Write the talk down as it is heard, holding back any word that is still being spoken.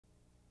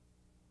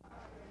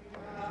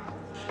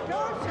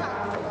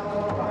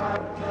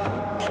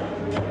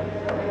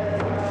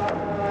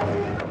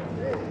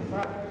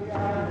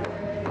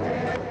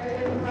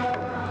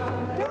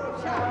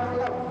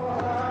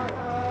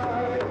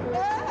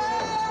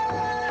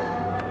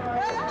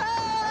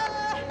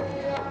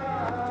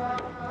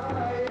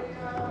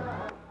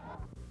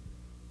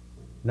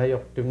na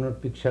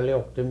yoktimnut piksale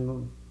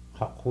yoktimnut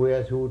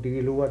hakkuja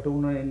suutiki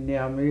luvatuna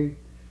enniami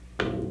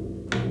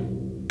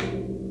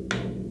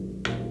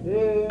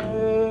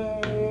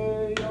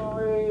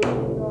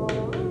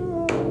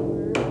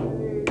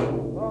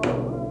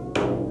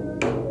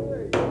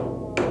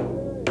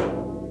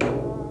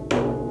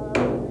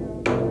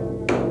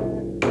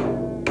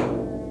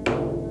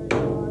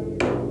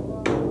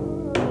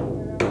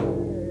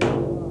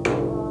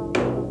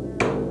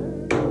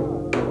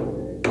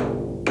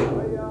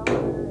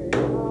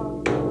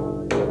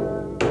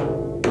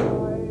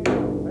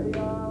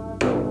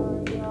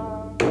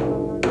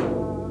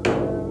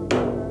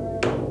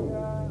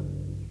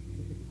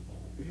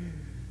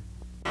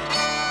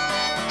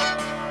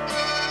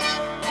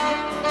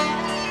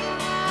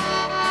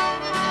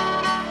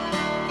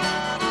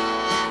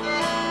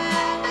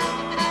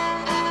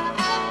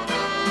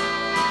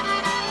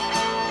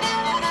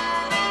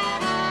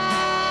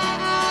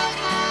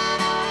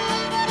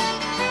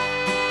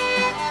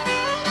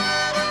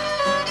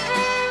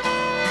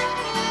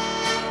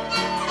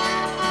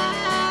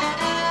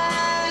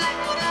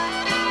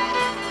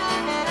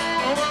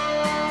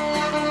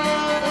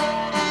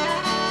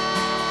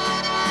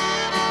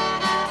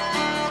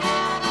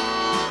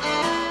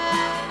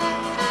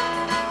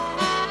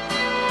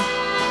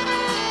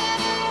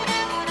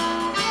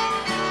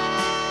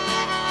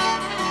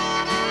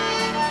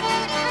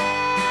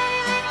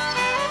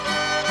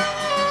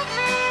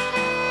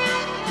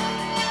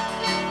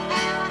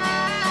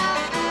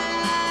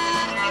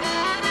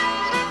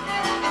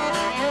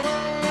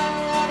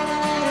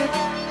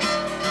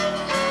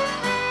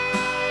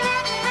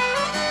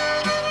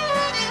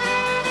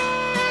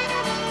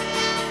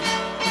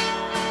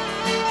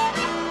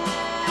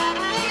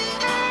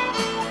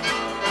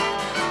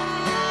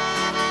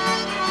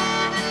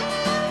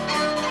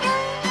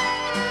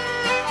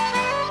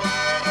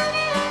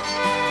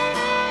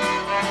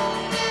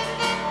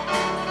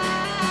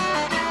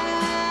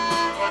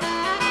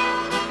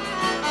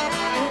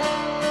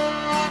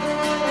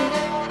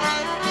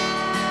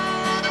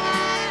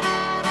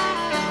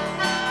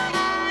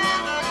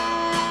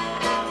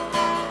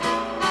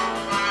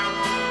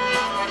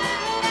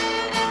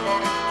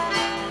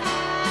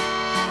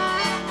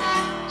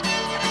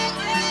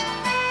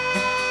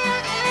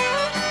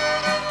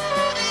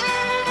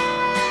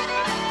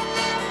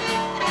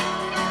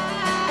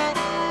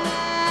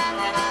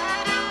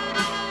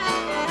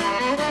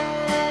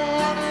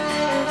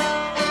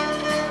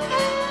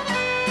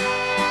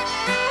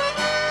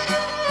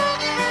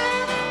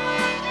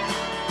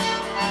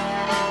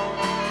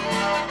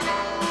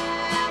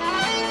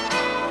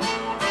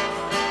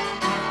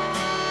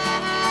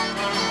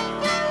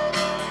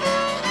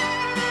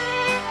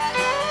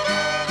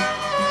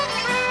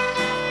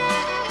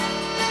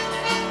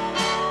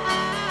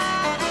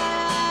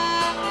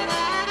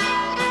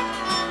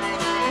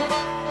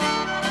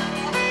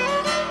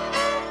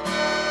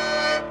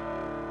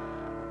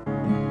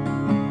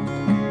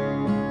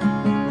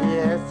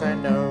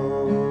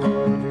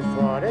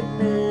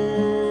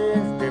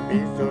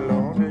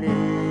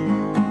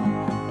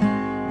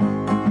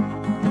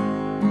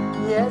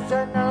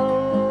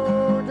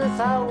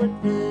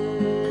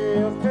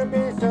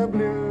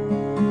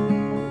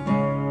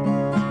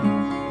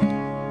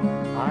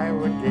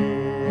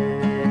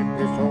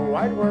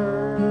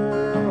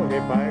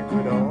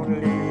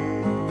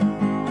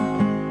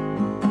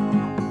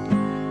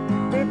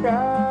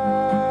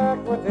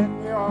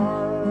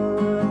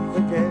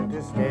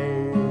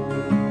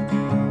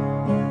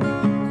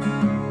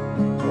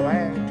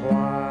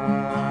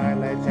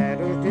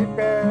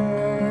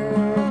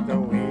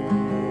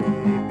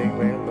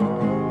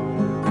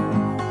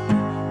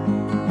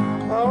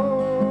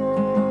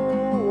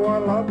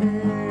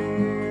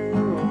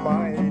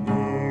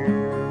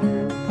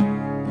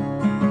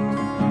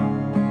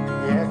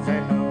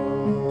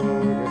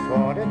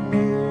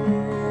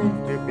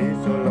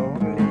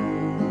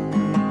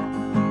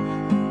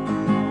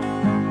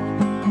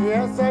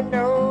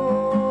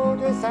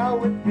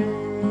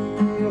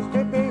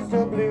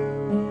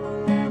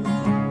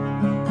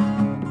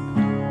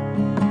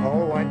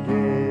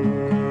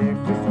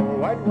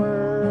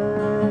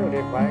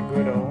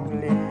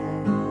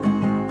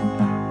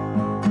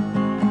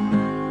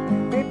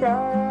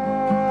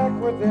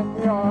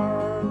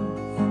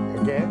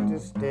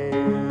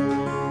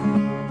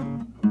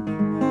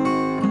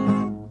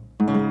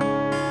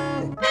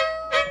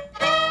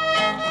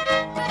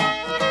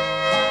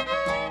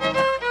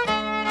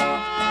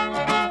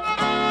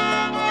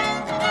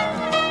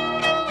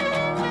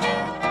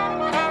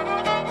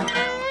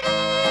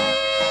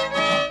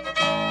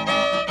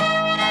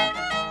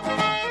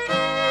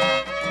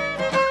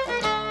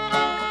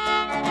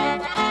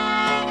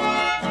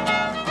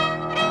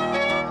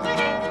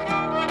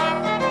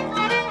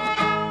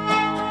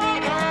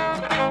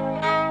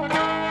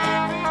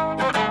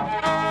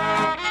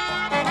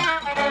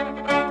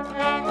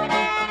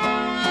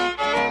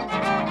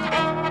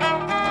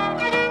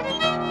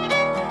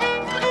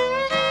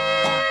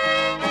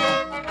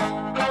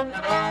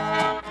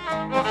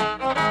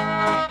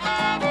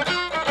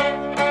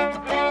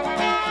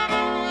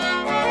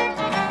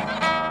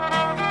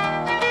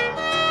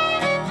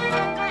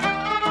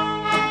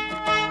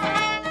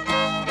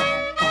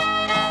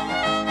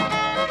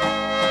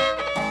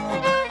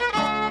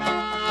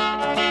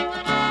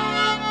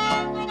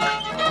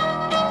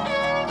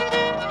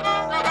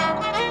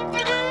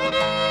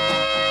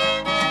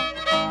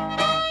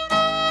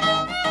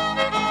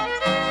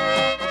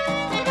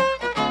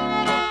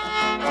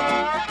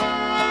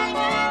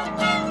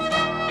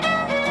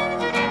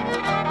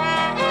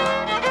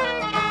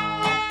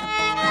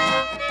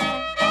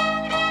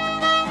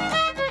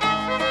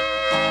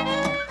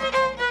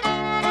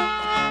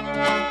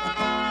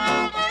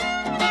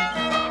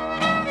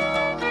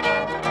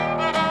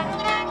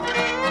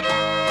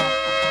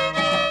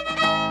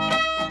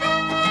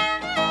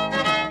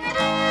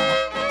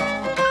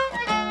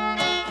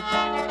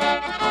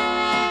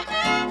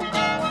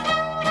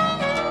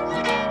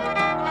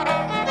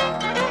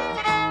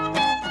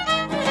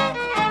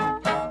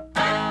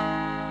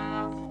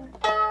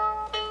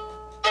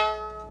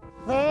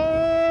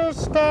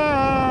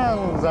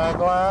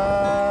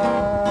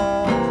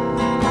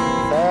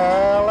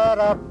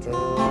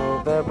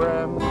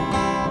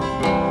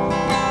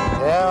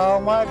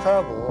Till my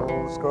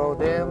troubles grow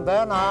dim,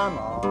 then I'm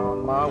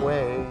on my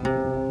way.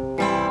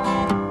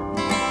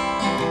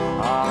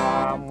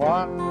 I'm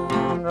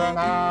wondering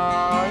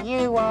how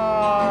you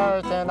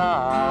are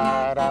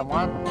tonight. I'm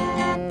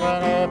wondering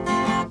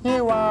if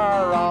you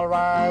are all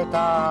right.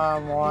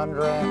 I'm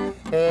wondering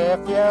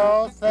if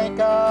you'll think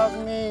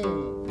of me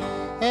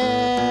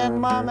in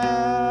my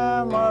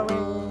memory.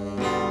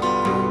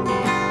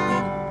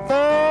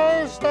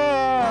 There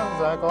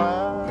stands a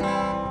glass,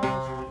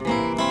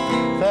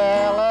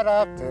 fill it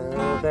up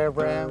to the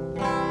brim.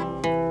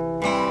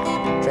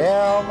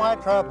 Till my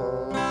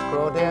troubles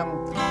grow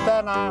dim,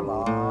 then I'm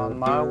on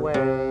my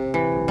way.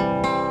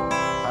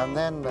 And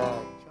then the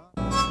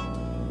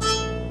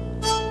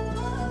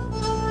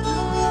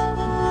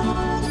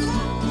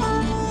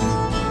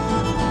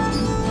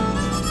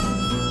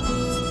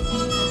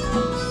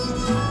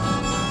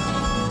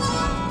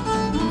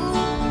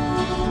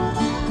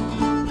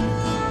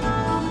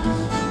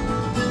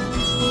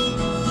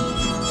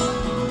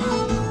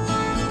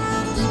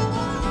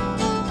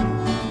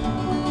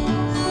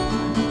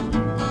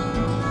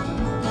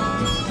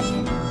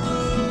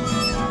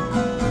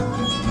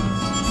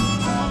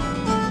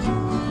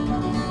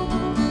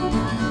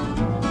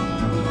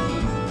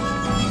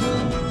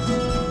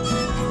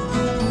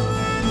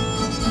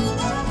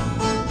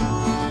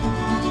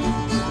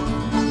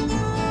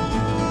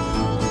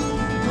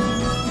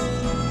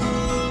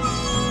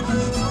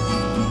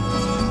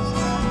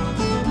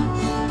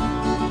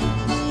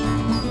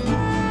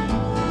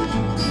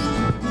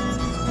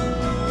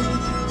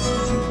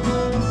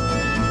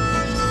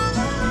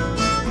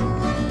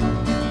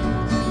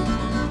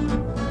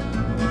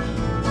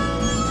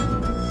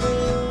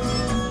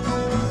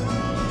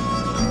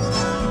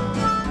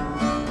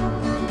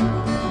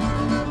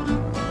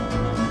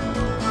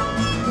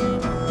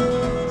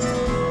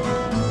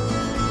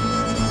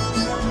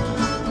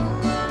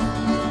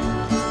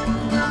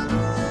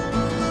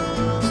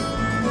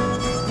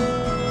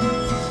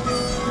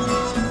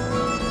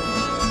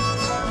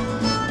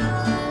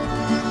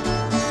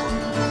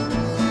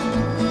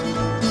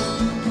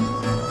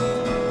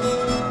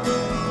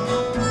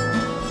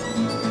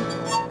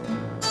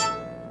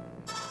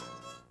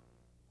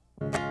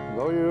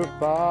though you're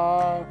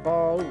far,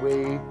 far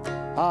away,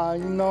 I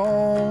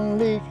know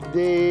each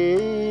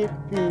day if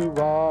you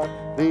are,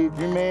 please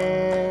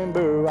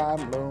remember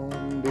I'm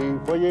lonely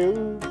for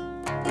you.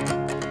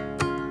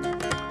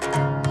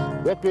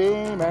 Just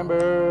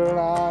remember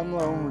I'm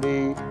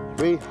lonely,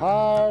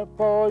 sweetheart,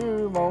 for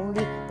you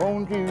only.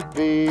 Won't you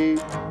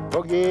please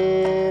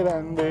forgive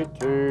and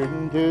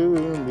return to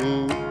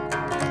me?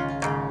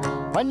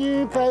 When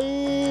you're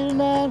feeling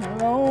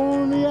and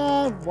lonely,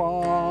 I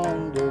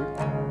wonder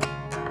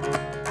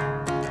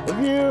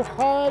if your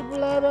heart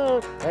will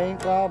ever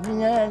think of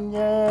me and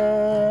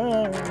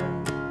yearn.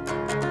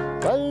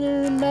 Well,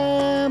 your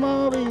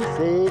memory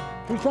say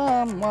to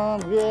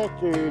someone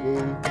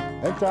yesterday,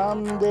 and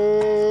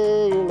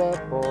someday you'll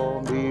have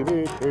for me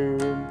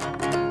return.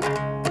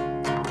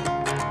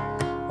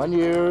 When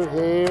your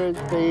hair is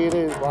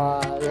faded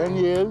white and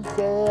you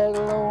sit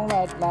alone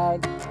at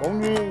night,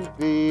 won't you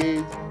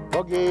please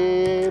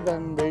forgive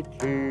and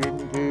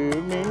return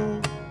to me?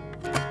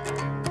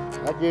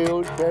 That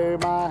you'll share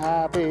my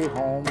happy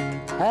home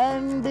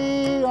and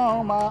be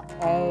on my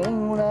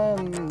own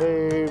and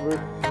never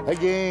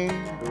again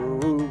go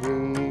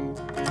away.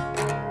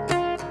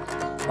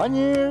 When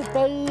you're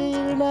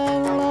fading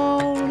and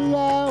lonely,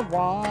 I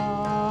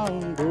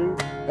wonder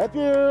if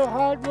your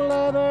heart will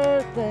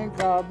ever think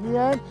of me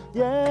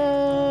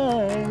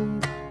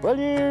again. Will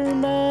your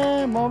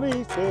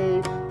memory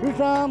say to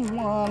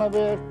someone of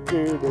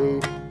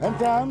yesterday, and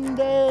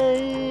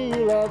someday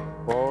you'll have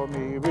for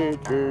me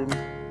return?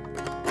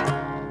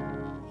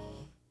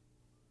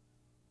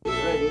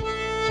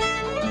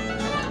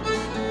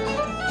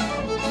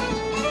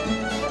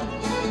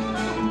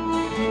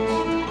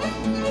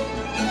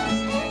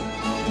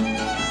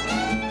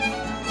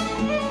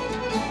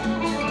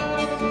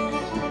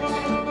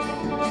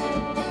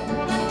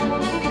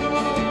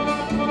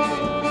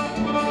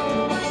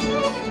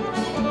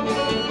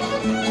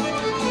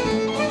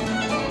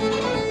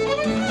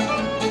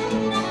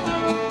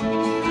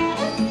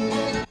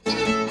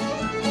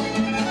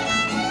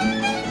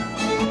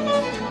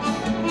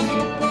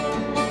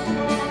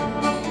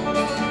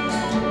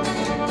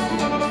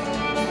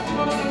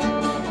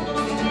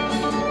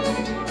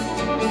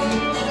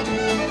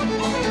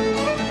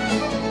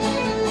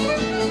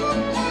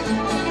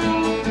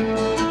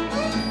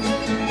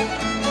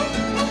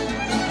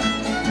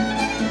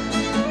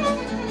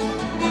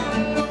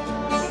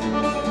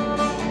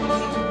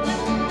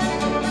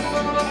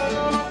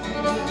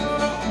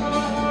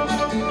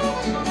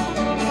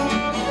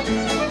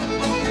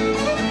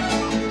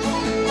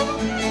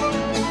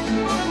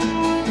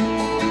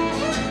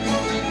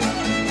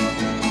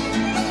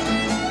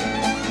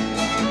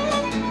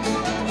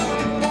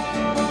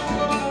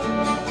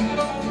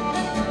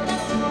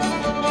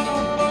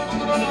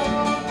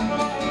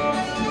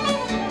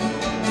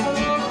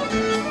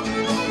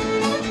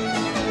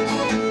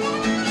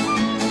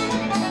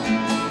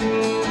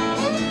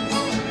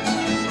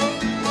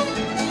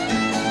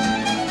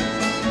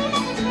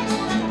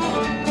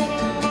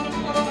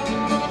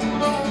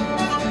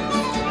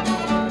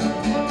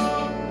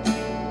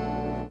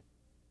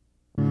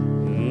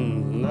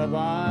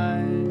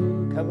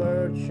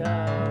 covered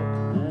shack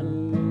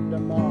in the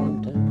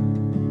mountain,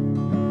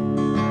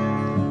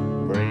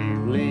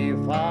 bravely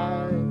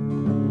fight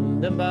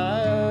the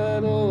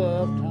battle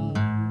of time.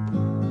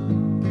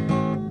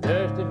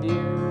 Just a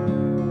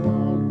dear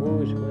one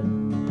who's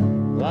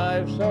with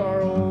life's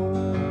sorrow.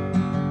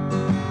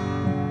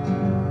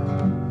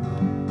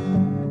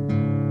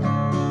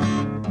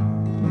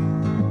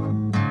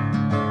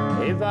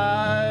 If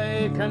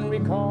I can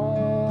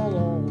recall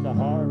all the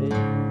heartache,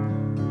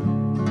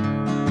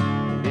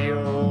 the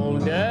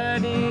old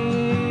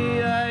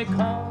daddy I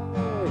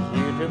caused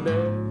you to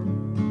bear,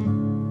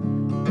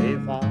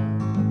 if I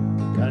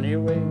can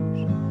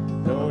erase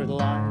those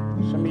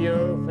lines from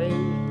your face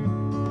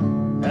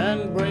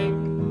and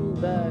bring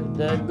back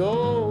that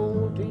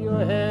gold to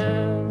your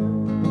hair,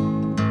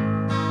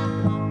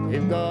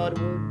 if God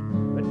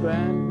would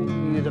grant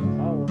me the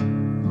power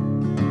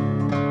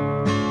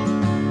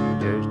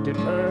just to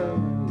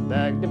turn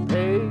back the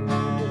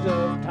pages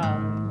of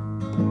time,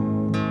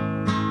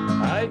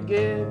 I'd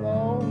give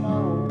all my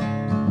own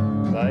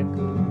if I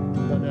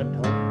could but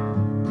atone.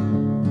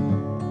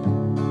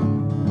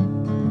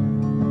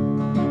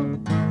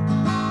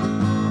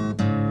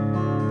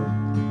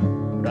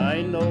 But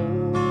I know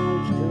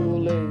it's too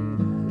late,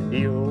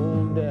 the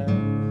old dad.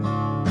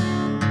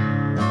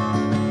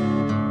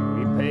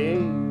 We pay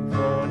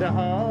for the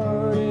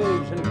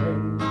heartaches and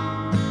pain,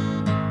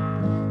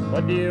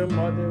 but dear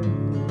mother's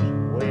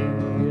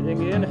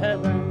waiting in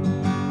heaven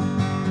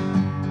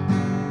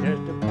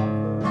just to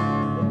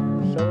comfort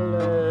and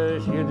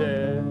solace you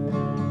there.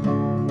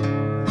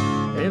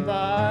 If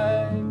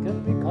I can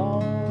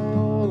recall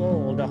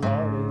all the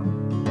heartache,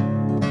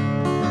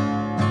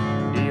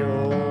 the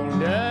old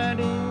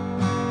daddy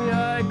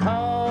I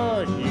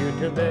caused you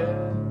to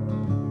bear,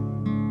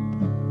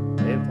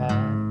 if I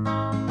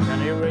can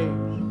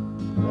erase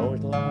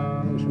those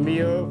lines from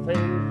your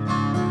face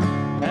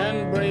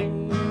and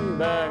bring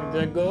back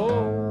the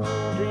gold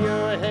to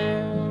your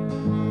head,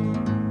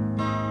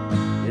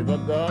 if a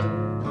God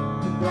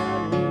would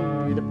grant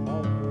me the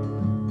power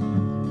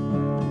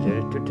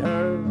just to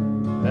turn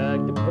back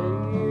the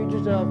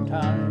pages of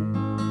time,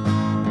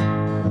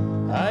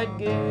 I'd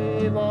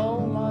give all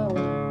my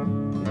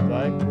own if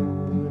I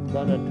could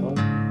but atone.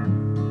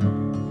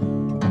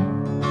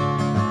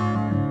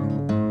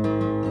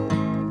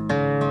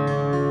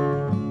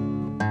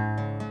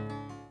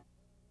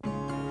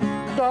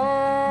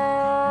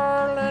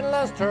 Darling,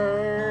 let's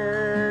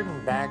turn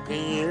back the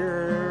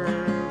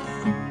years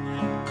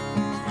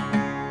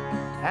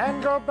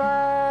and go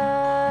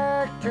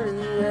back to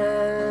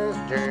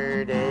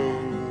yesterday.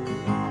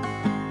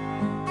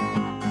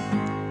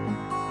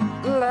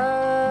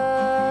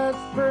 Let's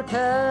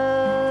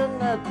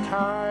pretend that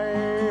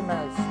time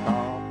has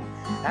stopped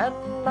and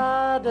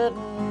I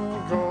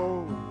didn't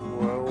go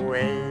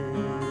away.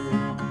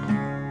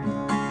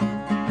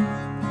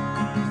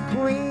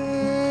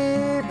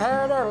 We've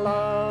had our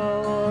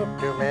love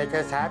to make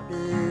us happy.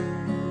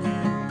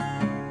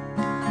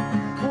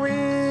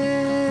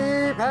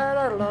 We've had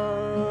our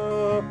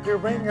love to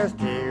bring us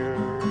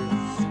tears.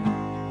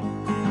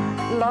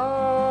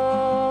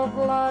 Love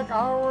like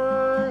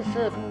ours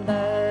should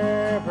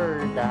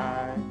never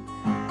die.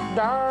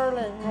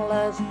 Darling,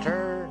 let's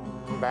turn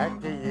back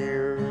the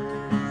years.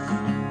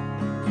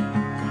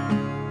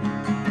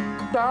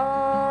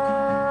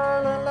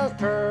 Darling, let's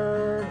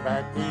turn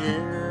back the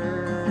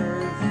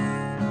years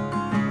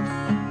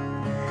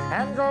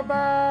and go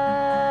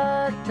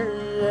back to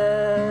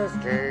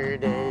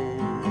yesterday.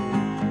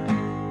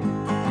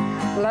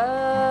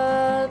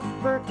 Let's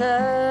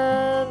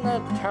pretend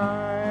that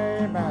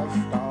time has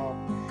stopped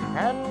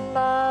and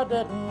I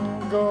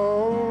didn't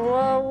go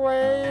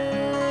away.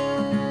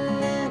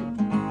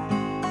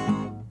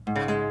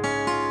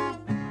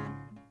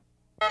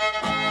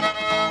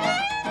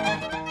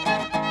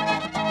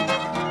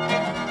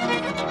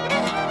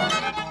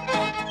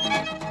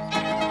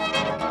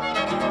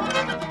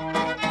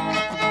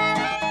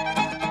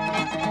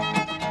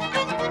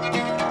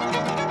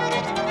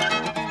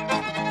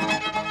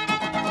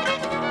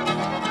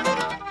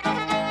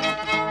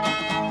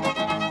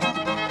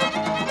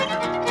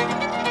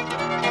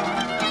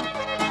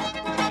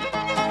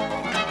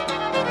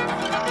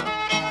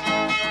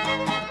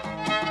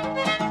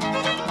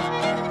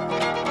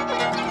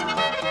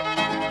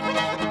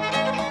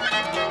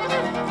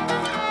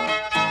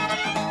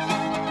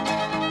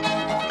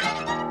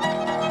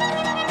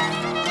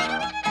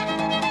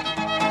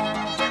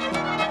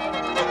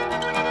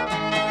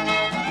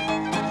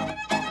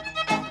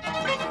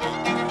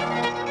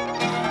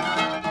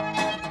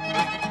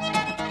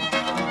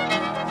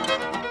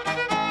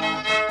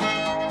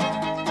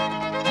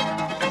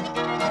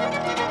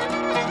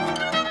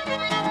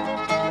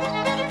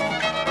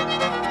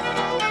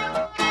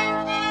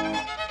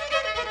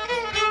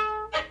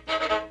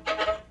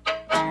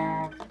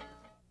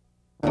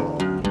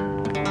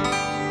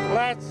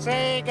 Let's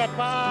say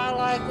goodbye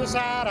like we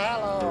said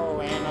hello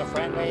in a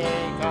friendly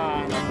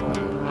kind of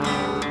way.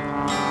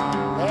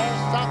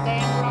 There's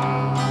something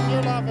wrong,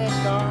 your love is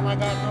gone, I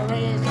got no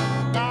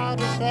reason now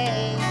to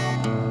stay.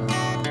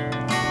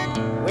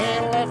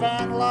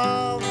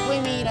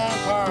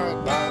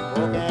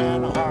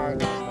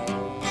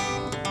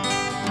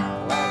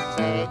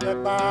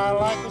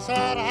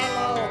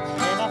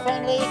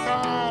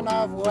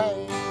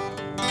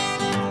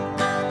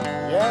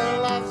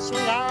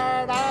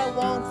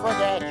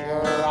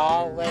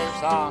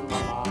 song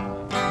of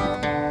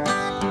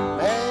mine.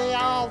 May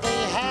all the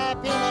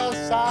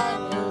happiness I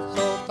knew,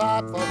 so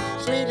thoughtful,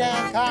 sweet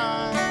and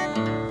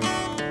kind.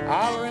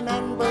 I'll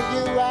remember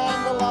you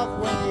and the love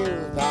we knew,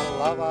 the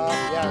love of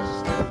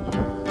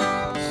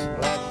yesteryear.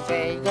 Let's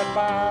say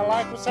goodbye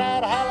like we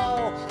said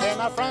hello in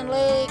a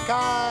friendly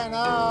kind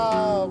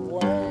of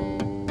way.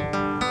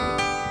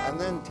 And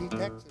then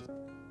T-Texas.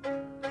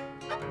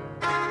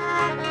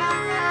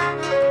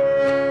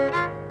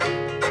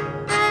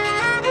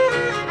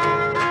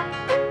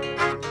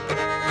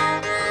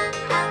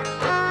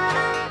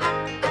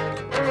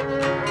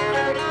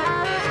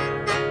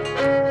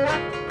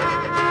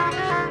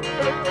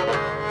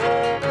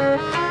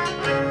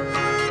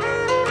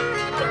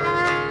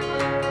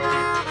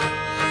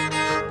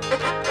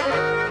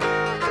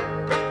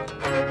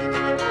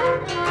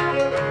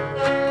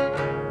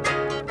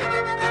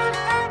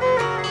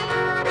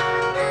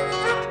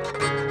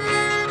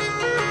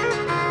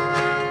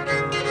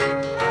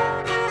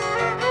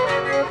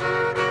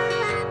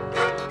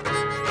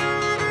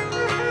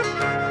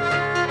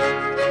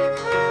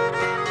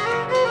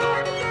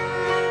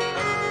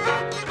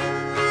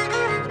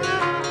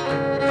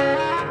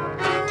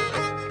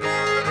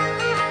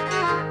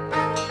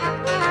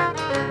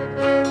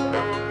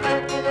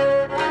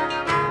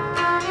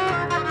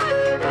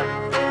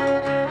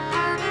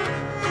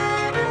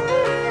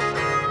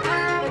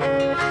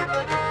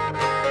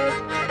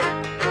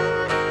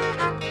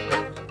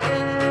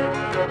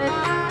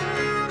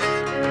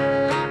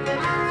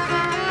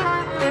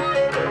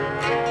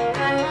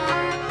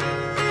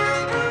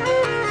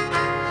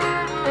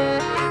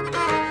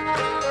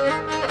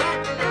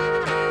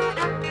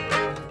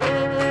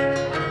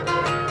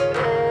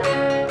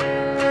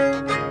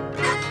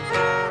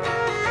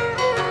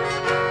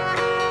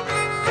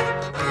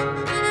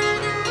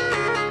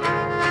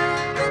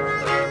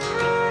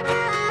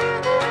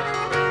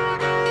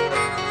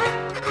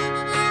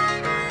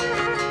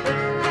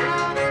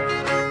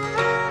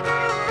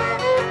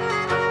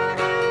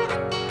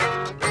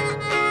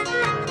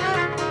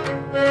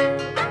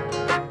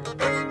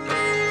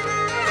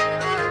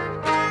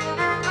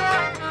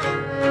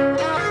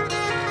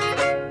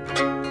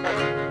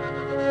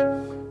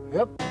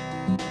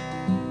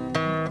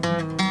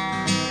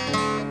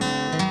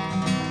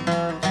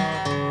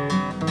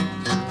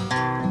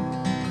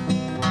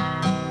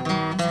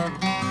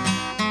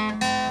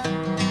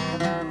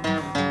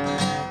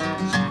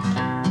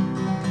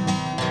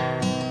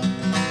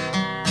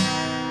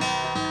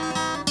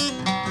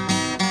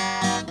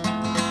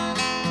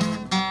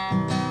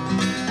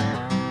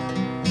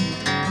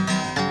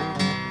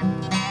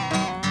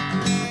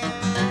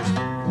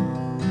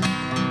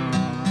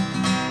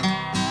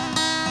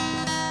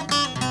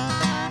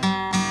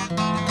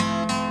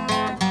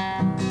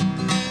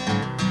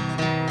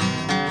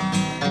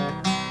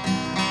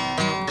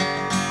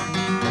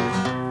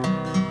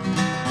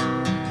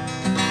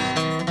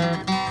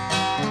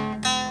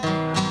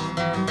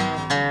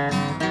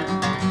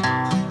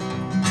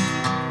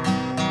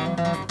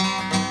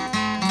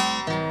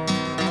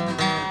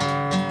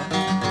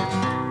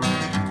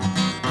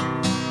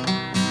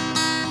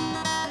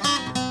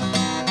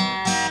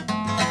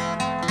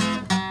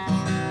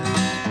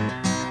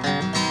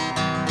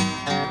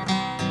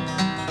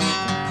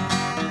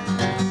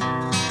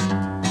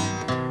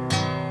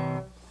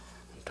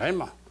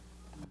 Timer.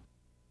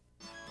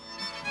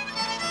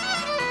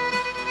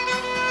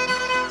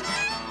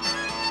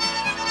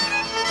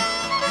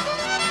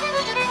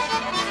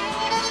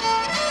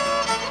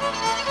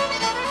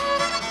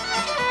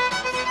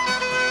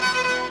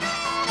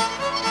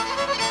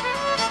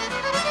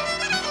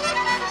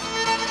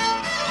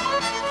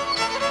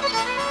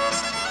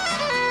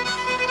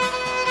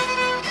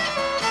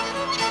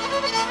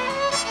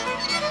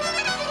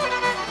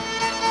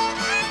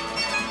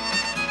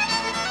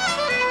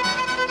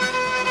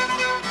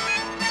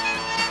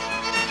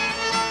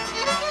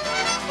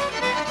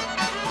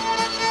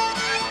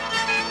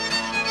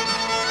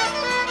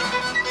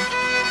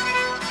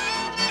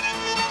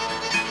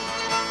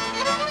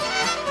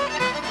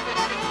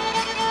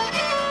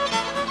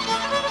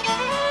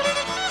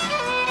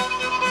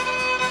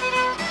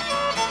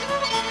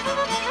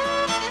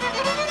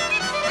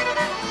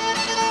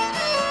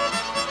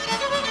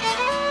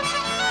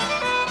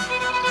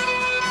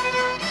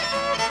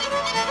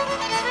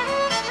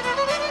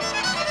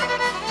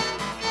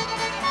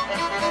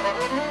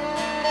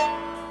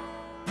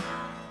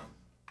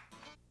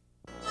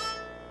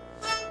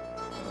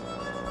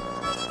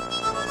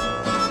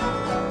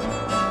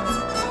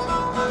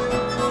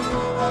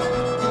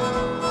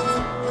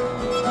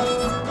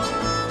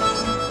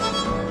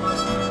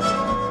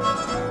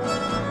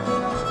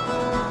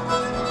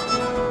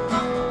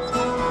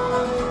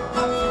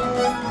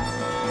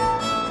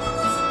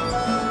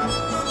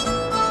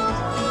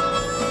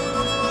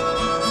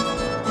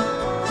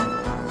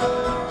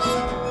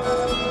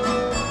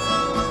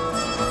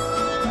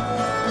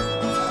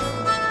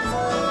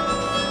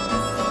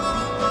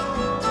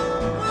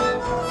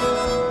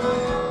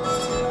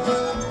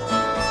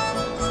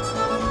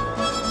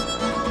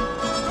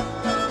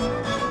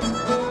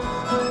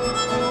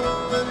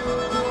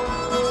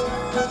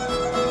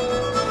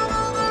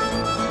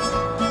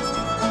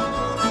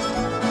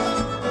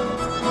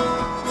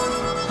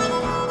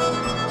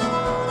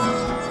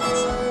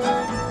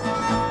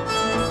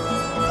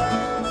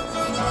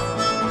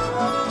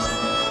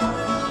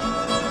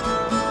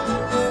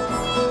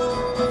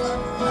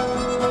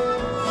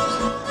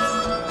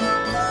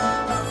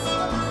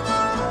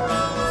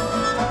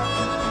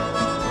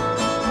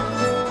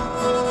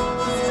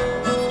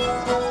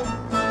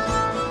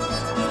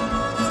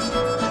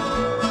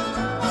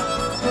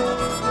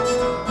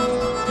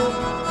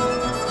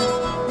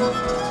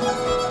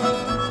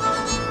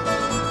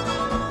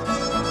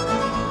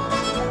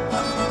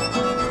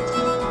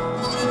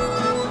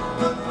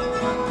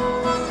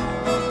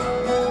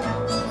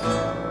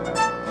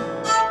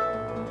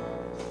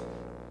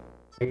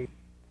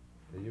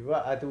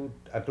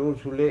 atu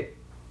sule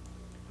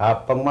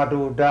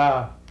pangmatu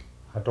da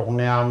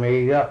atokne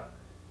amega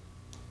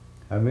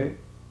ame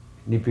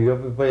ni piga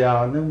pa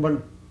ya ne ban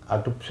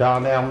atup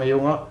sane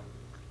amayunga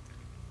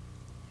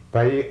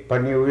pai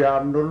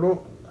paniuyan dulu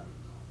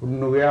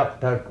unuya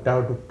ta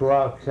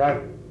tua ksat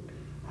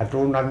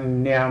atunan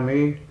ne ame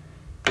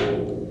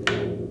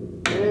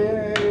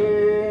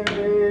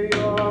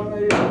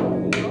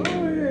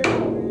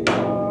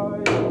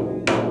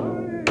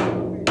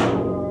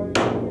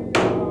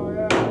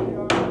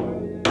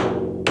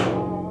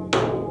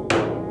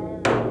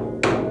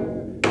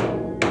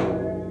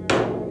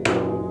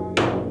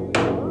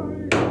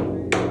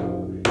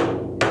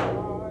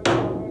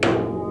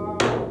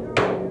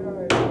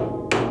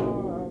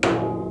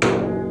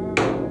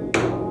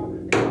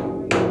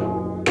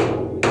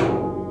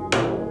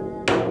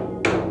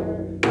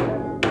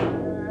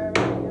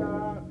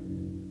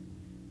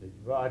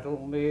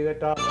Atung mi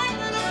ta